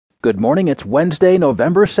Good morning, it's Wednesday,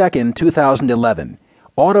 November 2nd, 2011.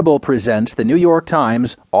 Audible presents the New York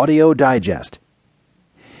Times Audio Digest.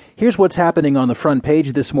 Here's what's happening on the front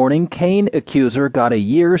page this morning. Cain accuser got a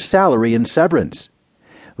year's salary in severance.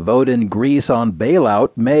 Vote in Greece on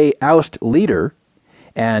bailout may oust leader.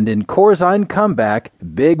 And in Corzine comeback,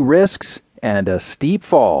 big risks and a steep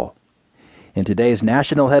fall. In today's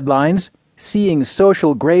national headlines, seeing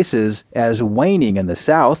social graces as waning in the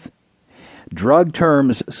South. Drug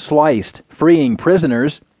terms sliced, freeing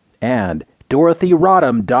prisoners, and Dorothy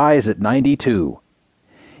Rodham dies at 92.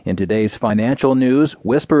 In today's financial news,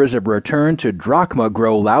 whispers of return to drachma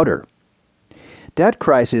grow louder. Debt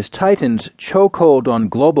crisis tightens chokehold on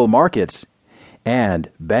global markets, and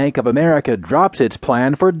Bank of America drops its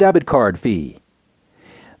plan for debit card fee.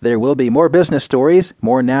 There will be more business stories,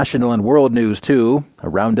 more national and world news too, a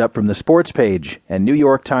roundup from the sports page, and New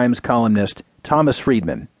York Times columnist Thomas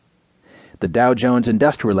Friedman. The Dow Jones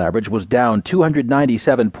Industrial Average was down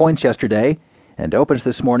 297 points yesterday and opens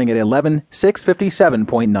this morning at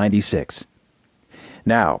 11,657.96.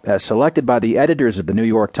 Now, as selected by the editors of the New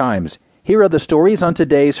York Times, here are the stories on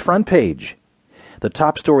today's front page. The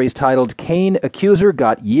top story is titled, Cain Accuser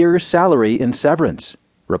Got Year's Salary in Severance,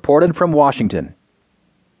 reported from Washington.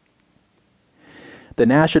 The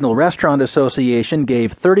National Restaurant Association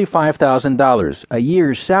gave $35,000, a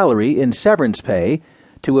year's salary in severance pay,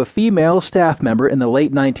 to a female staff member in the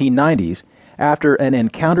late 1990s after an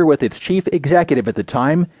encounter with its chief executive at the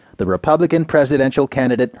time, the Republican presidential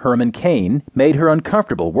candidate Herman Cain, made her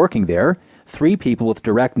uncomfortable working there, three people with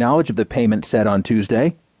direct knowledge of the payment said on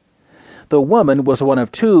Tuesday. The woman was one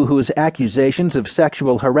of two whose accusations of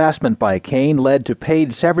sexual harassment by Cain led to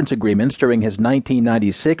paid severance agreements during his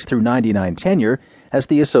 1996 through 99 tenure as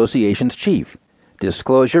the association's chief.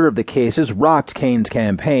 Disclosure of the cases rocked Cain's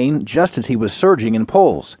campaign just as he was surging in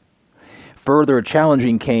polls. Further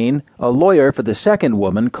challenging Cain, a lawyer for the second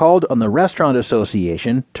woman called on the Restaurant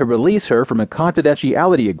Association to release her from a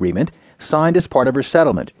confidentiality agreement signed as part of her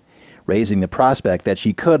settlement, raising the prospect that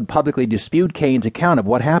she could publicly dispute Cain's account of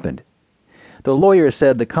what happened. The lawyer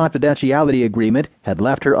said the confidentiality agreement had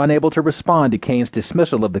left her unable to respond to Cain's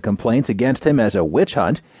dismissal of the complaints against him as a witch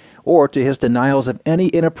hunt or to his denials of any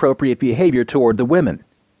inappropriate behavior toward the women.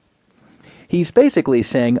 He's basically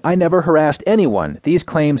saying, I never harassed anyone. These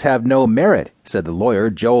claims have no merit, said the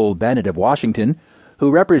lawyer Joel Bennett of Washington,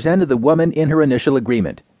 who represented the woman in her initial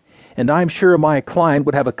agreement. And I'm sure my client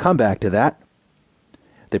would have a comeback to that.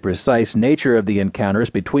 The precise nature of the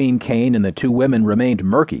encounters between Cain and the two women remained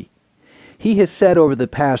murky. He has said over the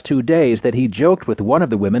past 2 days that he joked with one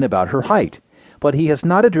of the women about her height, but he has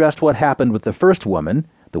not addressed what happened with the first woman,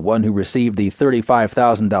 the one who received the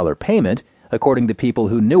 $35,000 payment, according to people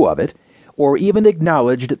who knew of it, or even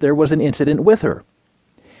acknowledged there was an incident with her.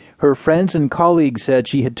 Her friends and colleagues said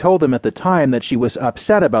she had told them at the time that she was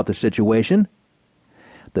upset about the situation.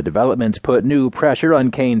 The developments put new pressure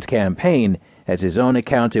on Cain's campaign as his own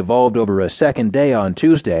accounts evolved over a second day on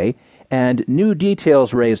Tuesday, and new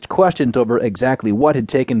details raised questions over exactly what had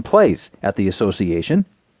taken place at the association.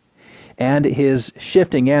 And his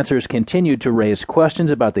shifting answers continued to raise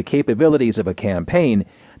questions about the capabilities of a campaign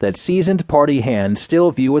that seasoned party hands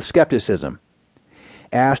still view with skepticism.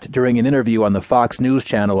 Asked during an interview on the Fox News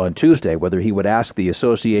channel on Tuesday whether he would ask the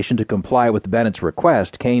association to comply with Bennett's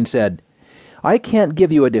request, Cain said, I can't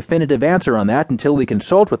give you a definitive answer on that until we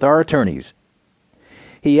consult with our attorneys.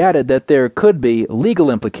 He added that there could be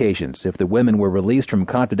legal implications if the women were released from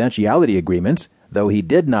confidentiality agreements, though he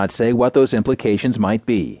did not say what those implications might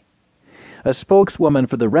be. A spokeswoman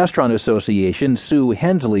for the Restaurant Association, Sue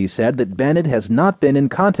Hensley, said that Bennett has not been in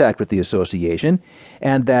contact with the association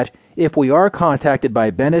and that if we are contacted by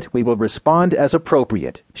Bennett, we will respond as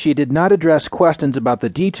appropriate. She did not address questions about the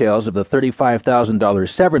details of the $35,000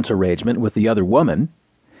 severance arrangement with the other woman.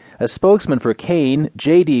 A spokesman for Cain,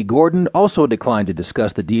 J.D. Gordon, also declined to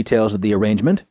discuss the details of the arrangement.